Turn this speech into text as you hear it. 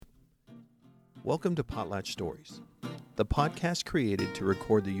Welcome to Potlatch Stories, the podcast created to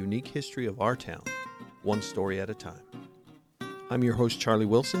record the unique history of our town, one story at a time. I'm your host, Charlie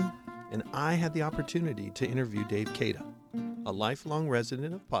Wilson, and I had the opportunity to interview Dave Cada, a lifelong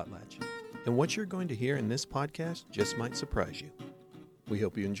resident of Potlatch, and what you're going to hear in this podcast just might surprise you. We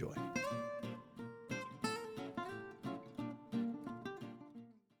hope you enjoy.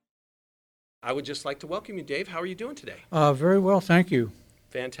 I would just like to welcome you, Dave. How are you doing today? Very well, thank you.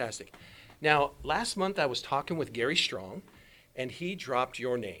 Fantastic. Now, last month I was talking with Gary Strong, and he dropped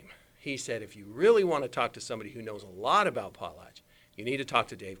your name. He said, if you really want to talk to somebody who knows a lot about Potlatch, you need to talk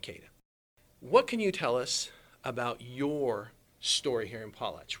to Dave Cada. What can you tell us about your story here in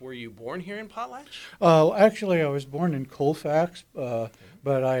Potlatch? Were you born here in Potlatch? Actually, I was born in Colfax, but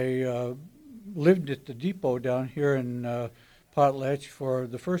I lived at the depot down here in Potlatch for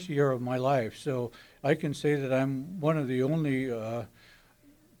the first year of my life. So I can say that I'm one of the only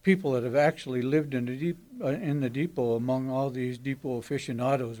people that have actually lived in the depot among all these depot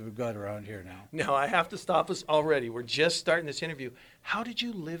aficionados we've got around here now. Now, I have to stop us already. We're just starting this interview. How did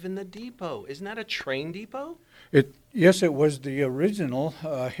you live in the depot? Isn't that a train depot? Yes, it was the original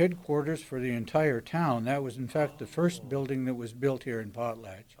headquarters for the entire town. That was, in fact, the first building that was built here in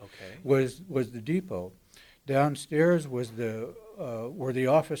Potlatch. Okay. Was the depot. Downstairs was were the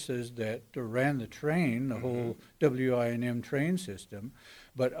offices that ran the train, the whole WI&M train system.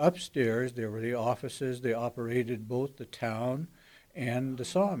 But upstairs, there were the offices. They operated both the town and the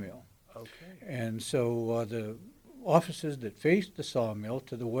sawmill. Okay. And so the offices that faced the sawmill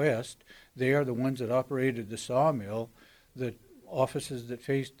to the west, they are the ones that operated the sawmill. The offices that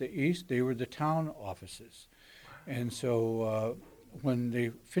faced the east, they were the town offices. And so when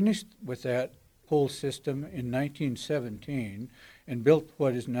they finished with that whole system in 1917 and built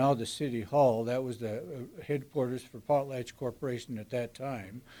what is now the City Hall, that was the headquarters for Potlatch Corporation at that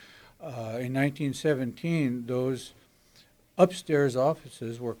time. In 1917, those upstairs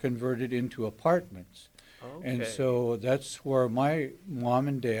offices were converted into apartments. Okay. And so that's where my mom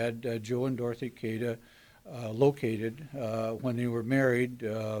and dad, Joe and Dorothy Cada, located when they were married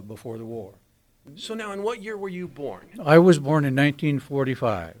before the war. So now, in what year were you born? I was born in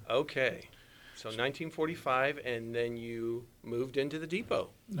 1945. Okay. So 1945, and then you moved into the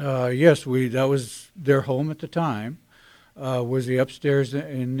depot. Yes, that was their home at the time, was the upstairs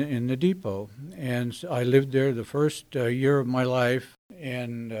in the depot. And so I lived there the first year of my life.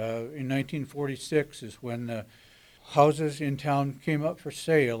 And in 1946 is when the houses in town came up for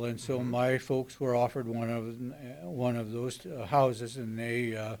sale. And so my folks were offered one of those houses, and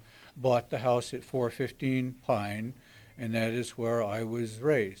they bought the house at 415 Pine, and that is where I was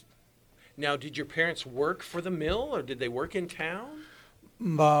raised. Now, did your parents work for the mill, or did they work in town?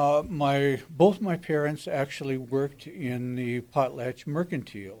 Both my parents actually worked in the Potlatch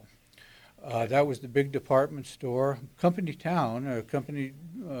Mercantile. That was the big department store, company town, a company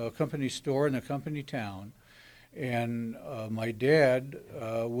store in the company town. And my dad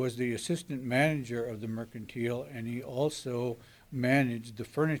was the assistant manager of the Mercantile, and he also managed the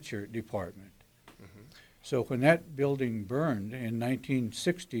furniture department. So when that building burned in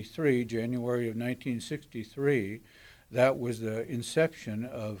 1963, January of 1963, that was the inception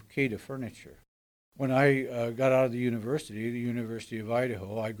of Cada Furniture. When I got out of the University of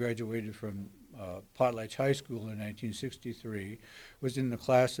Idaho, I graduated from Potlatch High School in 1963, was in the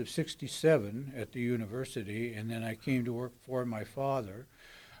class of 67 at the university, and then I came to work for my father.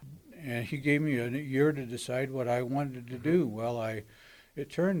 And he gave me a year to decide what I wanted to do. Well, it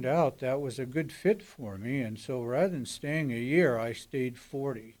turned out that was a good fit for me, and so rather than staying a year, I stayed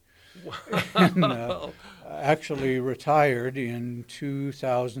 40. Wow. And actually retired in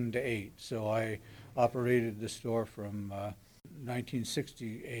 2008. So I operated the store from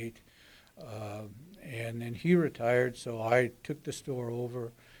 1968, and then he retired, so I took the store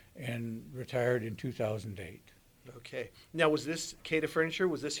over and retired in 2008. Okay. Now, was this Cada Furniture,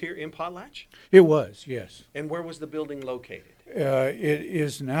 was this here in Potlatch? It was, yes. And where was the building located? It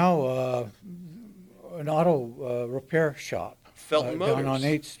is now an auto repair shop. Felton Motors. Down on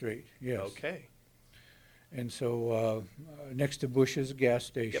 8th Street, yes. Okay. And so next to Bush's gas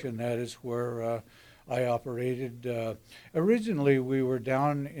station, that is where I operated. Originally, we were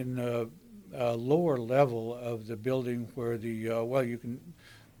down in the lower level of the building where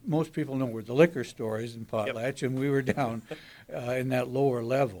most people know where the liquor store is in Potlatch, and we were down in that lower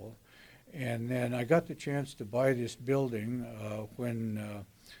level. And then I got the chance to buy this building when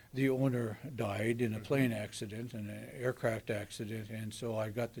the owner died in a plane accident, an aircraft accident, and so I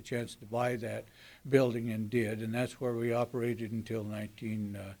got the chance to buy that building and did, and that's where we operated until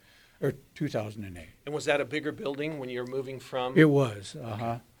 2008. And was that a bigger building when you were moving from? It was,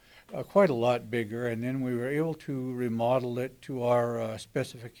 quite a lot bigger, and then we were able to remodel it to our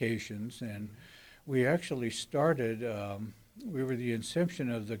specifications, and we actually started, we were the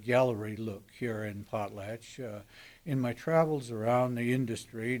inception of the gallery look here in Potlatch. In my travels around the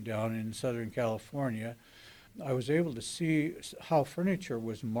industry down in Southern California, I was able to see how furniture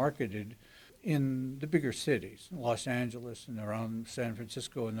was marketed in the bigger cities, Los Angeles and around San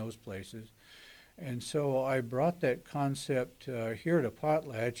Francisco and those places. And so I brought that concept here to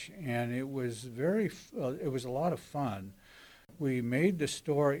Potlatch, and it was it was a lot of fun. We made the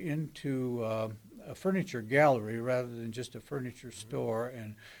store into a furniture gallery rather than just a furniture store,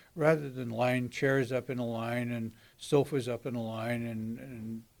 and rather than line chairs up in a line and sofas up in a line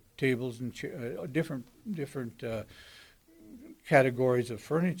and tables and different categories of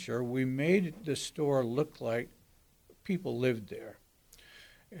furniture, we made the store look like people lived there.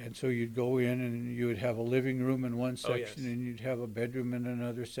 And so you'd go in and you would have a living room in one section, and you'd have a bedroom in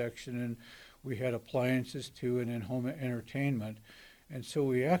another section, and we had appliances too, and then home entertainment. And so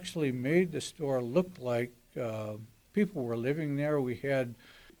we actually made the store look like people were living there. We had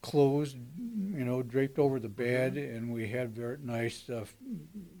clothes, draped over the bed, and we had very nice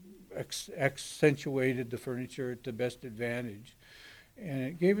accentuated the furniture at the best advantage. And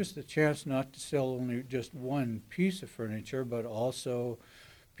it gave us the chance not to sell only just one piece of furniture, but also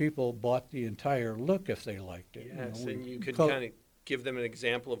people bought the entire look if they liked it. Yes, and you could kind of give them an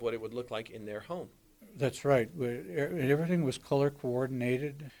example of what it would look like in their home. That's right. Everything was color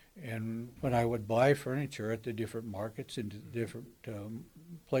coordinated, and when I would buy furniture at the different markets and the different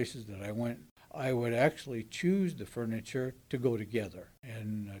places that I went, I would actually choose the furniture to go together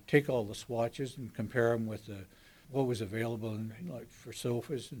and take all the swatches and compare them with what was available for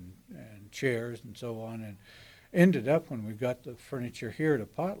sofas and chairs and so on. And ended up, when we got the furniture here to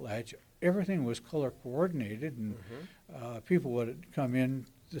Potlatch, everything was color coordinated, and people would come in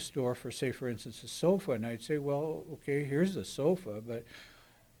the store for, say, for instance, a sofa, and I'd say, well, okay, here's the sofa, but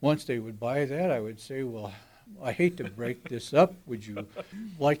once they would buy that, I would say, well, I hate to break this up. Would you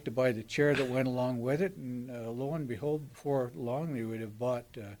like to buy the chair that went along with it? And lo and behold, before long, they would have bought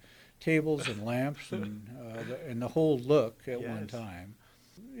tables and lamps and the whole look at one time.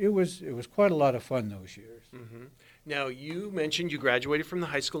 It was quite a lot of fun those years. Mm-hmm. Now, you mentioned you graduated from the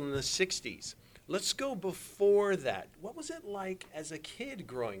high school in the 60s. Let's go before that. What was it like as a kid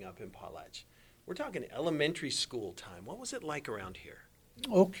growing up in Potlatch? We're talking elementary school time. What was it like around here?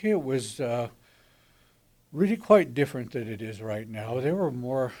 Okay, it was really quite different than it is right now. There were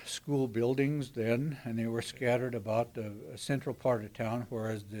more school buildings then, and they were scattered about the central part of town,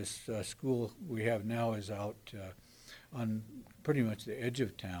 whereas this school we have now is out on pretty much the edge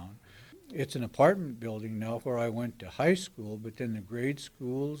of town. It's an apartment building now where I went to high school, but then the grade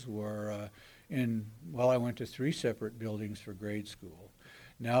schools were I went to 3 separate buildings for grade school.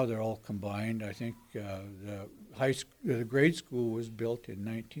 Now they're all combined. I think the grade school was built in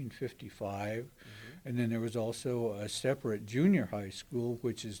 1955, and then there was also a separate junior high school,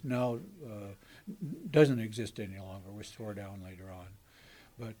 which is now doesn't exist any longer. Was tore down later on.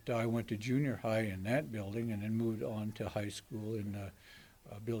 But I went to junior high in that building, and then moved on to high school in a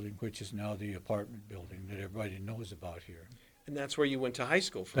building which is now the apartment building that everybody knows about here. And that's where you went to high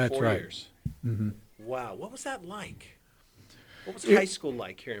school for That's 4 right. years. Mm-hmm. Wow. What was that like? What was high school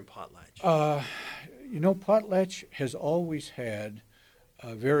like here in Potlatch? Potlatch has always had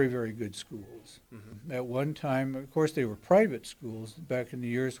very, very good schools. Mm-hmm. At one time, of course, they were private schools back in the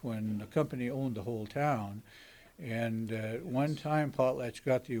years when the company owned the whole town. And at one time, Potlatch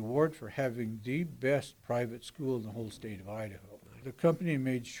got the award for having the best private school in the whole state of Idaho. The company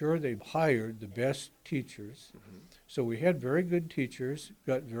made sure they hired the best teachers. Mm-hmm. So we had very good teachers,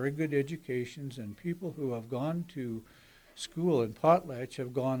 got very good educations, and people who have gone to school in Potlatch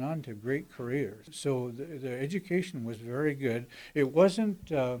have gone on to great careers. So the education was very good. It wasn't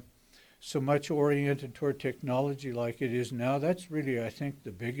so much oriented toward technology like it is now. That's really, I think,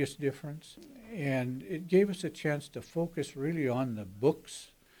 the biggest difference. And it gave us a chance to focus really on the books,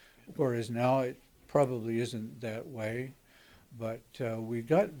 whereas now it probably isn't that way. But we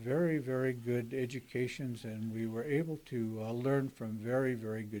got very, very good educations, and we were able to learn from very,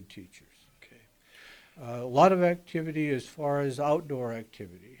 very good teachers. A lot of activity as far as outdoor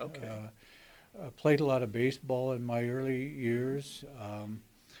activity. Okay. I played a lot of baseball in my early years.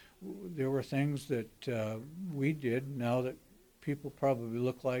 There were things that we did now that people probably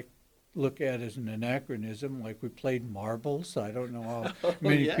look at as an anachronism, like we played marbles. I don't know how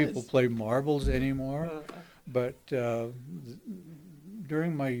many people play marbles anymore. But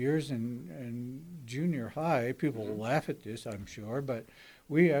during my years in junior high, people will laugh at this, I'm sure, but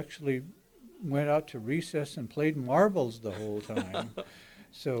we actually went out to recess and played marbles the whole time.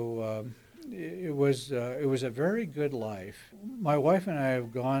 It was a very good life. My wife and I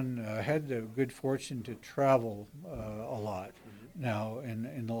have had the good fortune to travel a lot now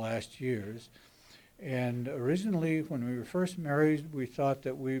in the last years. And originally, when we were first married, we thought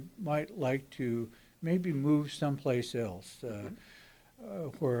that we might like to maybe move someplace else,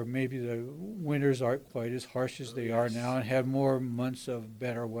 where maybe the winters aren't quite as harsh as they are now, and have more months of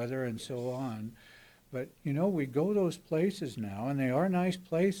better weather and so on. But we go those places now, and they are nice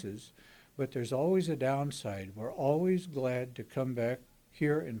places, but there's always a downside. We're always glad to come back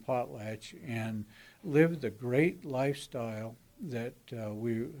here in Potlatch and live the great lifestyle that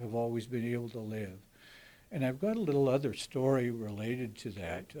we have always been able to live. And I've got a little other story related to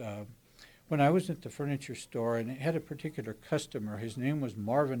that. When I was at the furniture store and had a particular customer, his name was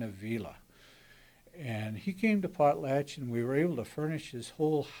Marvin Avila. And he came to Potlatch, and we were able to furnish his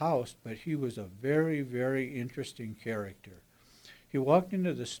whole house, but he was a very, very interesting character. He walked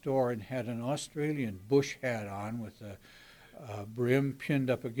into the store and had an Australian bush hat on with a brim pinned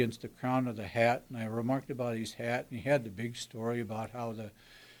up against the crown of the hat. And I remarked about his hat, and he had the big story about how the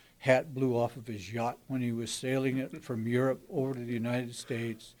hat blew off of his yacht when he was sailing it from Europe over to the United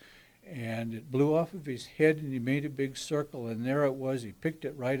States. And it blew off of his head, and he made a big circle, and there it was. He picked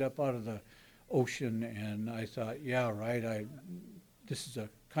it right up out of the ocean, and I thought, yeah, right, this is a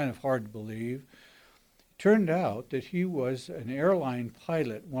kind of hard to believe. Turned out that he was an airline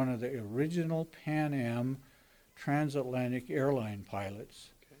pilot, one of the original Pan Am transatlantic airline pilots.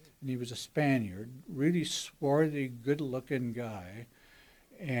 Okay. And he was a Spaniard, really swarthy, good-looking guy.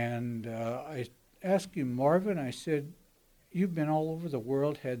 And I asked him, Marvin, I said, you've been all over the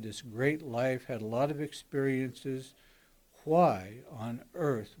world, had this great life, had a lot of experiences. Why on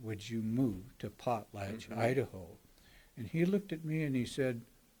earth would you move to Potlatch, Idaho? And he looked at me and he said,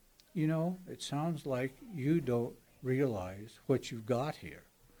 it sounds like you don't realize what you've got here.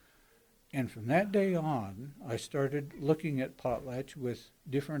 And from that day on, I started looking at Potlatch with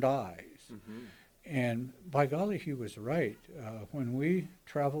different eyes. Mm-hmm. And by golly, he was right. When we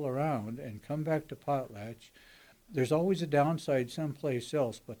travel around and come back to Potlatch, there's always a downside someplace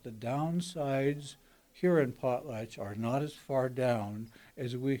else, but the downsides here in Potlatch are not as far down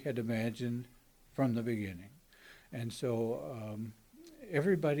as we had imagined from the beginning. And so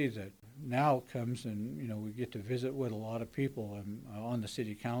everybody that now comes and, we get to visit with a lot of people. I'm on the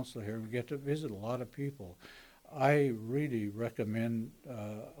city council here. We get to visit a lot of people. I really recommend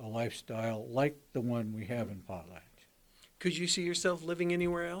a lifestyle like the one we have in Potlatch. Could you see yourself living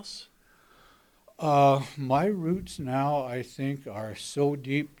anywhere else? My roots now, I think, are so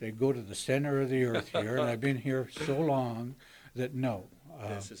deep they go to the center of the earth here, and I've been here so long that no.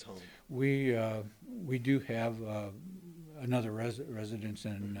 This is home. We do have another residence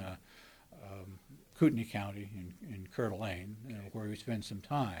in Kootenai County in Coeur d'Alene, where we spend some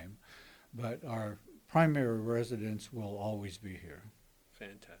time, but our primary residence will always be here.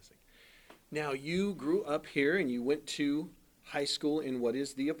 Fantastic. Now, you grew up here and you went to high school in what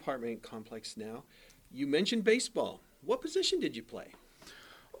is the apartment complex now. You mentioned baseball. What position did you play?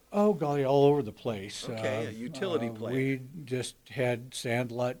 Oh, golly, all over the place. Okay, a utility player. We just had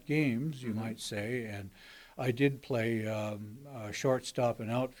sandlot games, you might say, and I did play shortstop and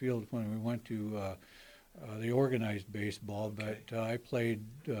outfield when we went to the organized baseball, but I played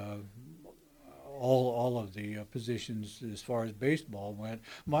all of the positions as far as baseball went.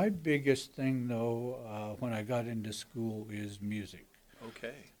 My biggest thing, though, when I got into school is music.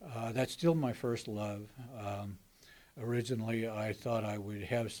 Okay. That's still my first love. Originally, I thought I would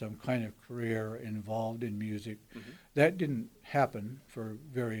have some kind of career involved in music. Mm-hmm. That didn't happen for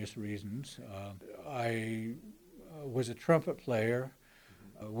various reasons. I was a trumpet player,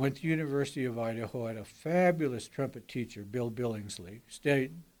 went to University of Idaho, had a fabulous trumpet teacher, Bill Billingsley,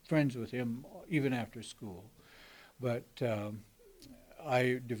 stayed friends with him even after school. But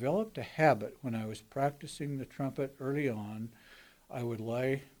I developed a habit when I was practicing the trumpet early on. I would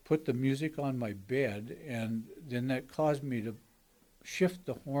put the music on my bed, and then that caused me to shift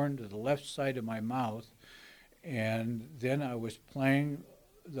the horn to the left side of my mouth, and then I was playing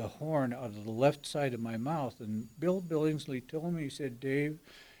the horn out of the left side of my mouth. And Bill Billingsley told me, he said, Dave,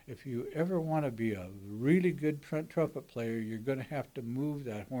 if you ever want to be a really good trumpet player, you're going to have to move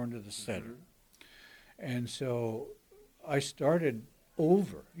that horn to the center. Mm-hmm. And so I started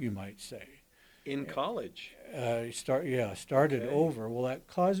over, you might say. In college? Started over. Well, that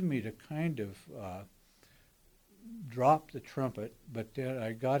caused me to kind of drop the trumpet, but then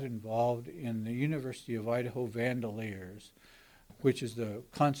I got involved in the University of Idaho Vandaliers, which is the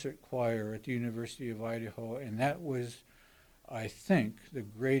concert choir at the University of Idaho, and that was, I think, the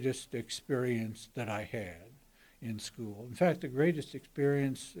greatest experience that I had. in school. In fact, the greatest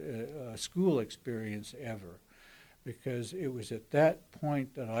experience, school experience ever, because it was at that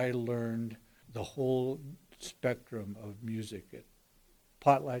point that I learned the whole spectrum of music. At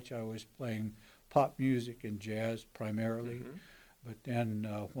Potlatch, I was playing pop music and jazz primarily, Mm-hmm. but then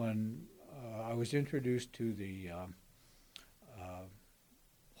when I was introduced to the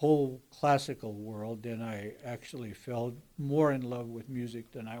whole classical world, then I actually fell more in love with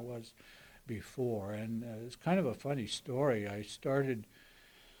music than I was before. And it's kind of a funny story. I started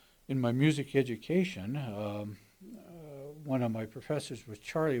in my music education. One of my professors was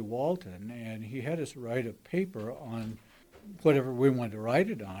Charlie Walton, and he had us write a paper on whatever we wanted to write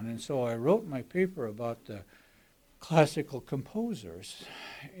it on. And so I wrote my paper about the classical composers.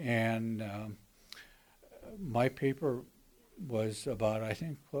 And my paper was about, I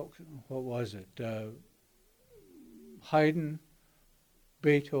think, what was it? Haydn,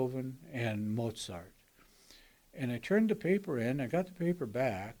 Beethoven, and Mozart. And I turned the paper in, I got the paper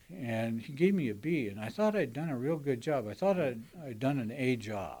back, and he gave me a B, and I thought I'd done a real good job. I thought I'd done an A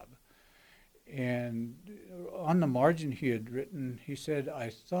job. And on the margin he had written, he said, I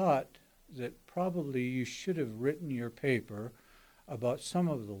thought that probably you should have written your paper about some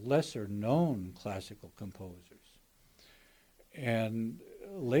of the lesser known classical composers. And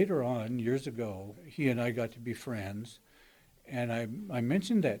later on, years ago, he and I got to be friends. And I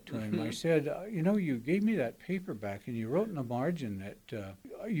mentioned that to him. I said, you gave me that paper back, and you wrote in the margin that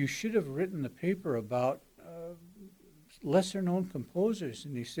you should have written the paper about lesser-known composers.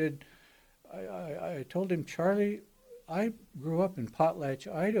 And he said, I told him, Charlie, I grew up in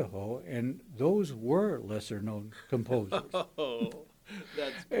Potlatch, Idaho, and those were lesser-known composers. Oh,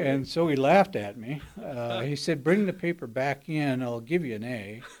 that's And so he laughed at me. He said, bring the paper back in, I'll give you an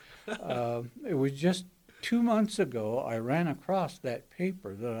A. It was just 2 months ago I ran across that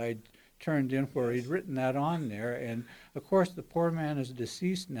paper that I'd turned in where he'd written that on there. And, of course, the poor man is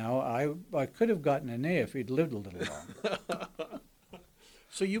deceased now. I could have gotten an A if he'd lived a little longer.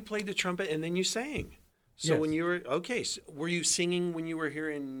 So you played the trumpet and then you sang. So Yes. when you were, okay, so were you singing when you were here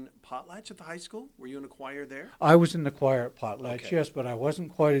in Potlatch at the high school? Were you in a choir there? I was in the choir at Potlatch, Okay. yes, but I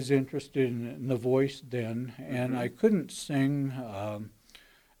wasn't quite as interested in the voice then, and I couldn't sing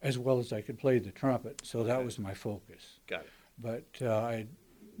as well as I could play the trumpet, so that was my focus. Got it. But I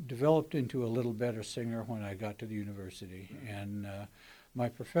developed into a little better singer when I got to the university, and my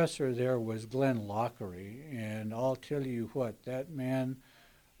professor there was Glenn Lockery, and I'll tell you what, that man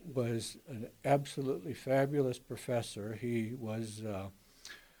was an absolutely fabulous professor. He was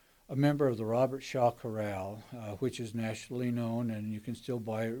a member of the Robert Shaw Chorale, which is nationally known, and you can still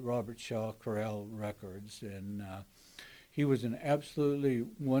buy Robert Shaw Chorale records. And he was an absolutely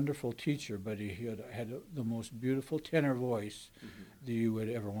wonderful teacher, but he had the most beautiful tenor voice that you would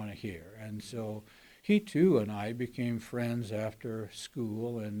ever want to hear. And so he too and I became friends after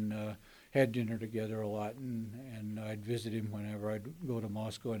school and had dinner together a lot, and I'd visit him whenever I'd go to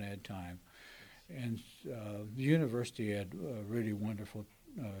Moscow and had time. And the university had really wonderful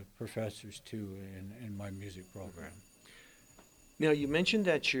professors too in my music program. Now, you mentioned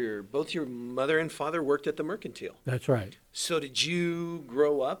that both your mother and father worked at the Mercantile. That's right. So did you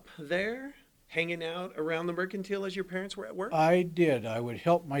grow up there, hanging out around the Mercantile as your parents were at work? I did. I would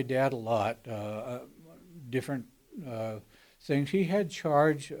help my dad a lot, different things. He had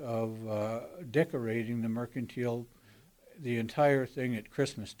charge of decorating the Mercantile, the entire thing at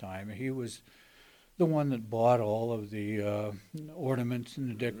Christmas time. He was the one that bought all of the ornaments and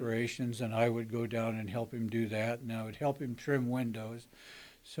the decorations, and I would go down and help him do that, and I would help him trim windows.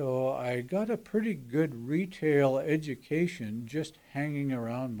 So I got a pretty good retail education just hanging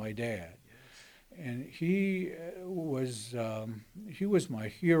around my dad. And he was my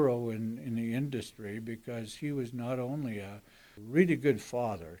hero in the industry, because he was not only a really good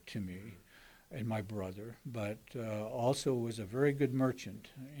father to me and my brother, but also was a very good merchant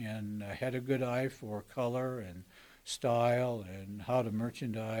and had a good eye for color and style and how to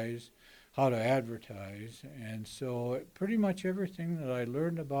merchandise, how to advertise. And so pretty much everything that I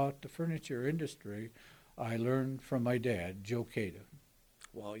learned about the furniture industry, I learned from my dad, Joe Cada.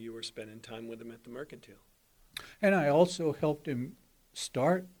 While you were spending time with him at the Mercantile. And I also helped him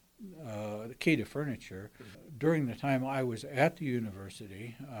start the Cada Furniture during the time I was at the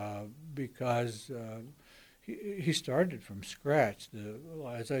university, because he started from scratch.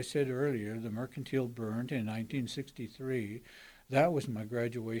 As I said earlier, the Mercantile burned in 1963. That was my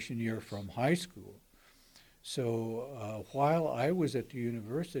graduation year from high school. So while I was at the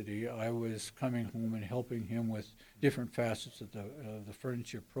university, I was coming home and helping him with different facets of the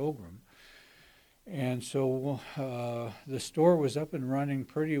furniture program. And so the store was up and running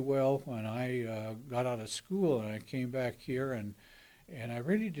pretty well when I got out of school, and I came back here, and I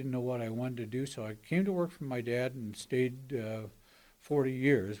really didn't know what I wanted to do. So I came to work for my dad and stayed 40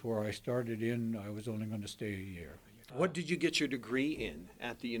 years. Where I started in, I was only going to stay a year. What did you get your degree in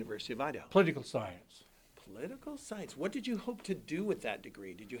at the University of Idaho? Political science. Political science. What did you hope to do with that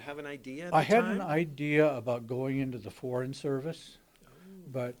degree? Did you have an idea at I the had time? an idea about going into the Foreign Service,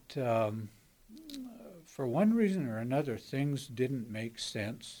 but for one reason or another, things didn't make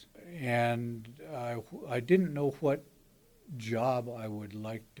sense, and I didn't know what job I would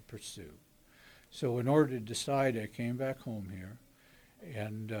like to pursue. So in order to decide, I came back home here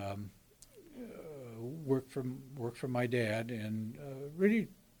and worked for my dad, and really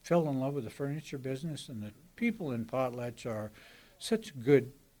fell in love with the furniture business, and the people in Potlatch are such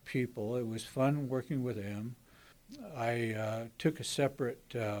good people. It was fun working with them. I took a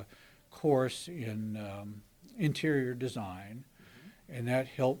separate course in interior design, and that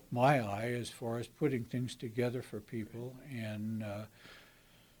helped my eye as far as putting things together for people, and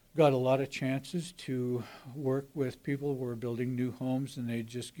got a lot of chances to work with people who were building new homes, and they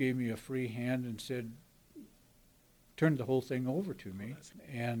just gave me a free hand and said, turned the whole thing over to me,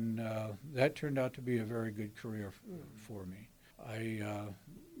 and that turned out to be a very good career for me. I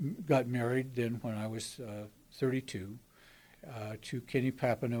got married then when I was 32 to Kenny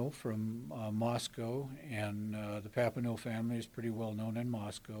Papineau from Moscow, and the Papineau family is pretty well known in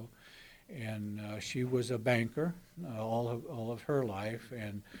Moscow, and she was a banker all of her life,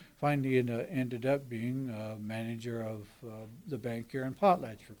 and finally ended up being manager of the bank here in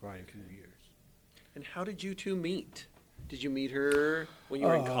Potlatch for quite a few years. And how did you two meet? Did you meet her when you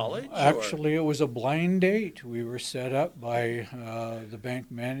were in college? Actually, it was a blind date. We were set up by the bank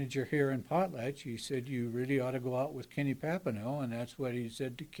manager here in Potlatch. He said, you really ought to go out with Kenny Papineau, and that's what he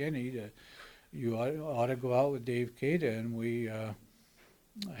said to Kenny, you ought to go out with Dave Cada, and we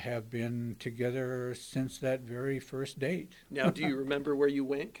have been together since that very first date. Now, do you remember where you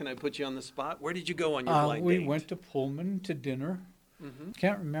went? Can I put you on the spot? Where did you go on your blind we date? went to Pullman to dinner. Mm-hmm.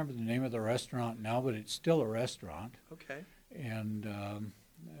 Can't remember the name of the restaurant now, but it's still a restaurant. Okay. And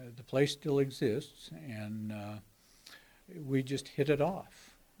the place still exists, and we just hit it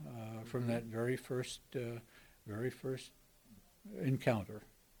off from that very first encounter.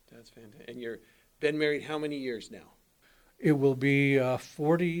 That's fantastic. And you've been married how many years now? It will be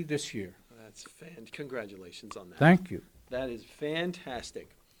 40 this year. That's congratulations on that. Thank you. That is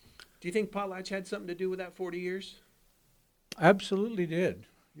fantastic. Do you think Potlatch had something to do with that 40 years? Absolutely did.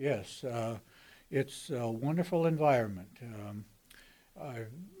 Yes. It's a wonderful environment.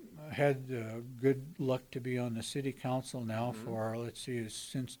 I've had good luck to be on the city council now for, let's see,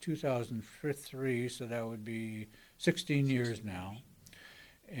 since 2003, so that would be 16 years now.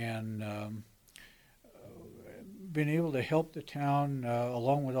 And been able to help the town,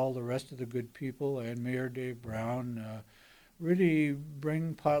 along with all the rest of the good people and Mayor Dave Brown, really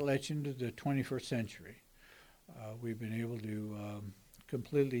bring Potlatch into the 21st century. We've been able to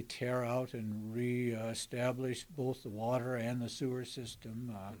completely tear out and re-establish both the water and the sewer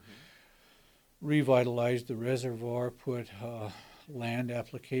system, revitalize the reservoir, put land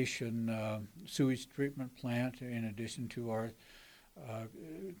application sewage treatment plant in addition to our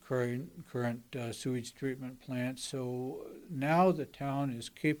current sewage treatment plant. So now the town is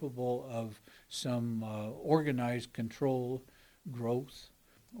capable of some organized control growth,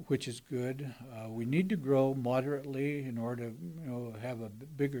 which is good. We need to grow moderately in order to have a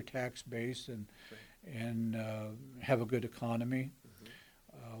bigger tax base and have a good economy.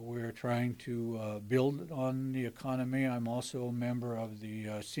 We're trying to build on the economy. I'm also a member of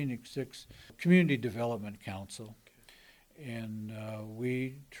the Scenic Six Community Development Council. And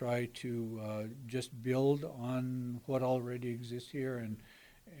we try to just build on what already exists here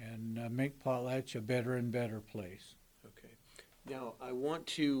and make Potlatch a better and better place. Okay. Now, I want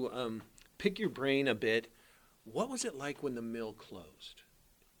to pick your brain a bit. What was it like when the mill closed?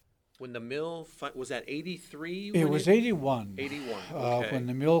 When the mill, was that 83? It was 81. 81, okay. When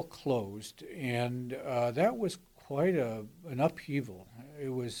the mill closed. And that was quite an upheaval. It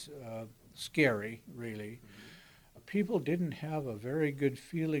was scary, really. People didn't have a very good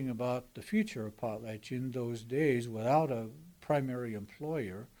feeling about the future of Potlatch in those days without a primary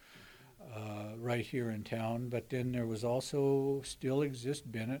employer right here in town. But then there was also, still exists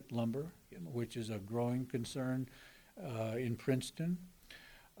Bennett Lumber, which is a growing concern in Princeton.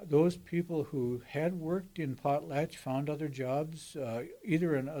 Those people who had worked in Potlatch found other jobs,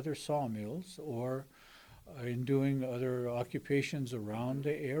 either in other sawmills or in doing other occupations around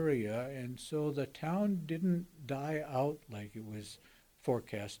the area, and so the town didn't die out like it was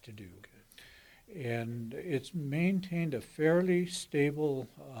forecast to do. Okay. and it's maintained a fairly stable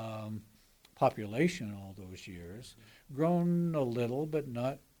population all those years, grown a little, but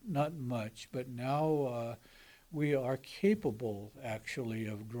not much. But now we are capable, actually,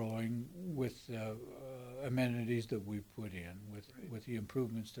 of growing with amenities that we put in, with the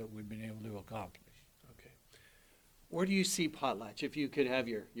improvements that we've been able to accomplish. Okay. Where do you see Potlatch? If you could have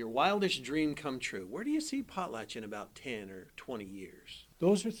your wildest dream come true, where do you see Potlatch in about 10 or 20 years?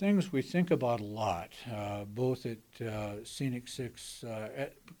 Those are things we think about a lot, both at Scenic Six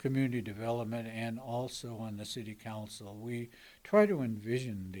at Community Development and also on the City Council. We try to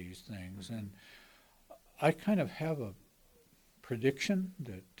envision these things, and I kind of have a prediction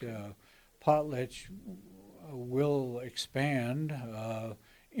that Potlatch will expand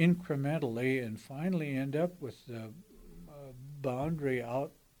incrementally and finally end up with the boundary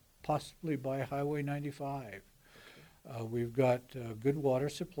out possibly by Highway 95. We've got good water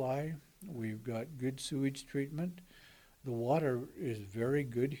supply. We've got good sewage treatment. The water is very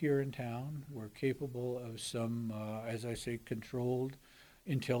good here in town. We're capable of some, as I say, controlled,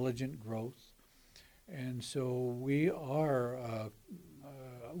 intelligent growth. And so we are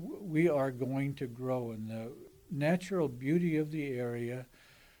going to grow, and the natural beauty of the area,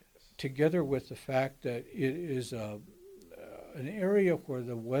 together with the fact that it is an area where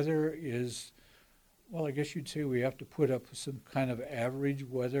the weather is, well, I guess you'd say we have to put up with some kind of average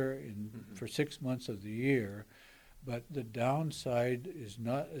weather for 6 months of the year, but the downside is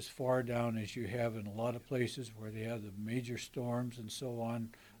not as far down as you have in a lot of places where they have the major storms and so on,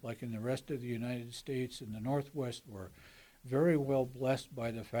 like in the rest of the United States. In the Northwest, we're very well blessed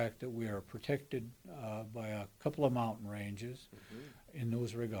by the fact that we are protected by a couple of mountain ranges in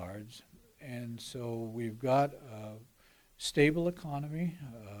those regards. And so we've got a stable economy.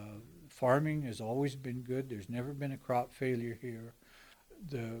 Farming has always been good. There's never been a crop failure here.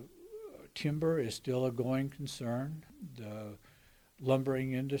 The timber is still a going concern. The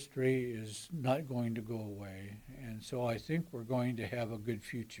lumbering industry is not going to go away. And so I think we're going to have a good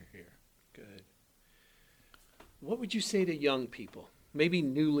future here. Good. What would you say to young people, maybe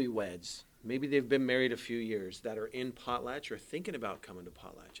newlyweds, maybe they've been married a few years, that are in Potlatch or thinking about coming to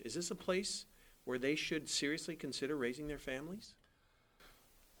Potlatch? Is this a place where they should seriously consider raising their families?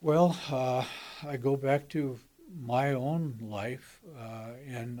 Well, I go back to my own life,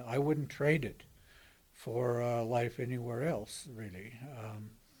 and I wouldn't trade it for life anywhere else, really.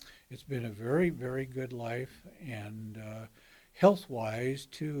 It's been a very, very good life, and health-wise,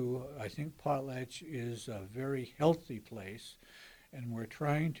 too, I think Potlatch is a very healthy place, and we're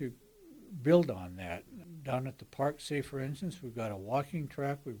trying to build on that. Down at the park, say, for instance, we've got a walking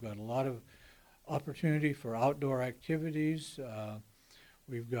track. We've got a lot of opportunity for outdoor activities.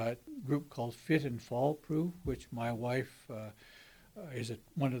 We've got a group called Fit and Fall Proof, which my wife is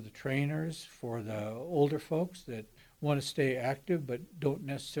one of the trainers for the older folks that want to stay active but don't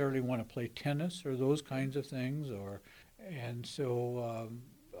necessarily want to play tennis or those kinds of things. And so,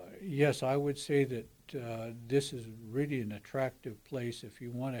 yes, I would say that this is really an attractive place if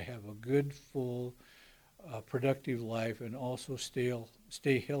you want to have a good, full, productive life and also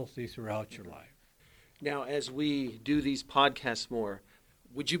stay healthy throughout your life. Now, as we do these podcasts more,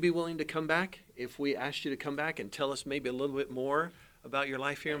 would you be willing to come back if we asked you to come back and tell us maybe a little bit more about your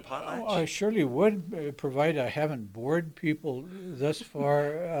life here in Potlatch? I surely would, provided I haven't bored people thus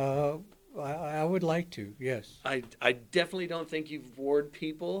far. I would like to, yes. I definitely don't think you've bored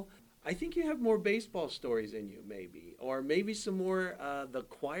people. I think you have more baseball stories in you, maybe, or maybe some more the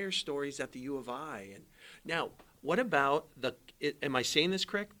choir stories at the U of I. And now, what about am I saying this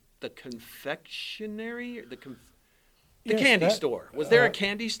correct? The confectionery, the candy store. Was there a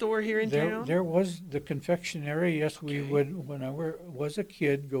candy store here in town? There was the confectionery. Yes, we would, when I was a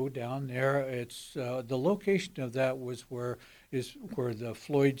kid, go down there. It's the location of that is where the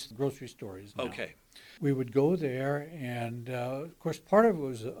Floyd's grocery store is now. Okay. We would go there, and of course, part of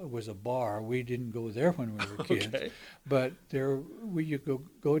it was a bar. We didn't go there when we were kids, but you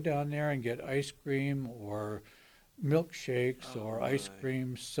go down there and get ice cream or milkshakes or ice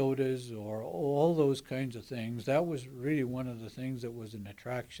cream, sodas, or all those kinds of things. That was really one of the things that was an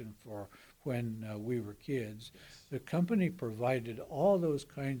attraction for when we were kids. The company provided all those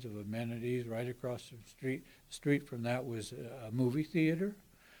kinds of amenities right across the street. The street from that was a movie theater.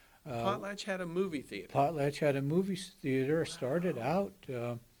 Potlatch had a movie theater. Potlatch had a movie theater. Started out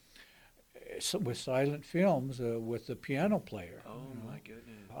with silent films with the piano player. Oh, my goodness.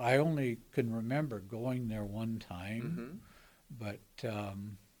 I only can remember going there one time, but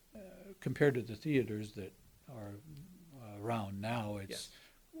compared to the theaters that are around now,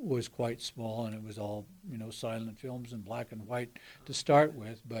 was quite small, and it was all silent films in black and white to start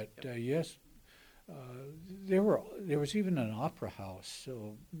with. But yes, There was even an opera house.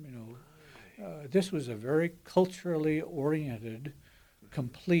 So, this was a very culturally oriented,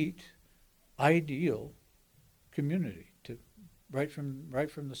 complete, ideal community right from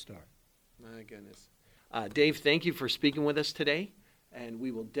the start. My goodness. Dave, thank you for speaking with us today, and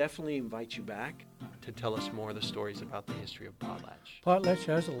we will definitely invite you back to tell us more of the stories about the history of Potlatch. Potlatch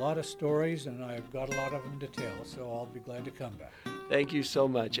has a lot of stories, and I've got a lot of them to tell, so I'll be glad to come back. Thank you so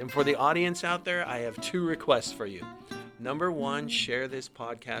much. And for the audience out there, I have 2 requests for you. Number 1, share this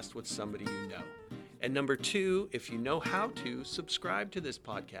podcast with somebody you know. And number 2, if you know how to, subscribe to this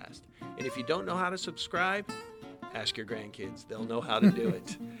podcast. And if you don't know how to subscribe, ask your grandkids. They'll know how to do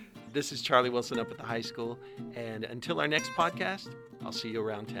it. This is Charlie Wilson up at the high school. And until our next podcast, I'll see you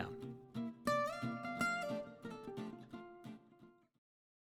around town.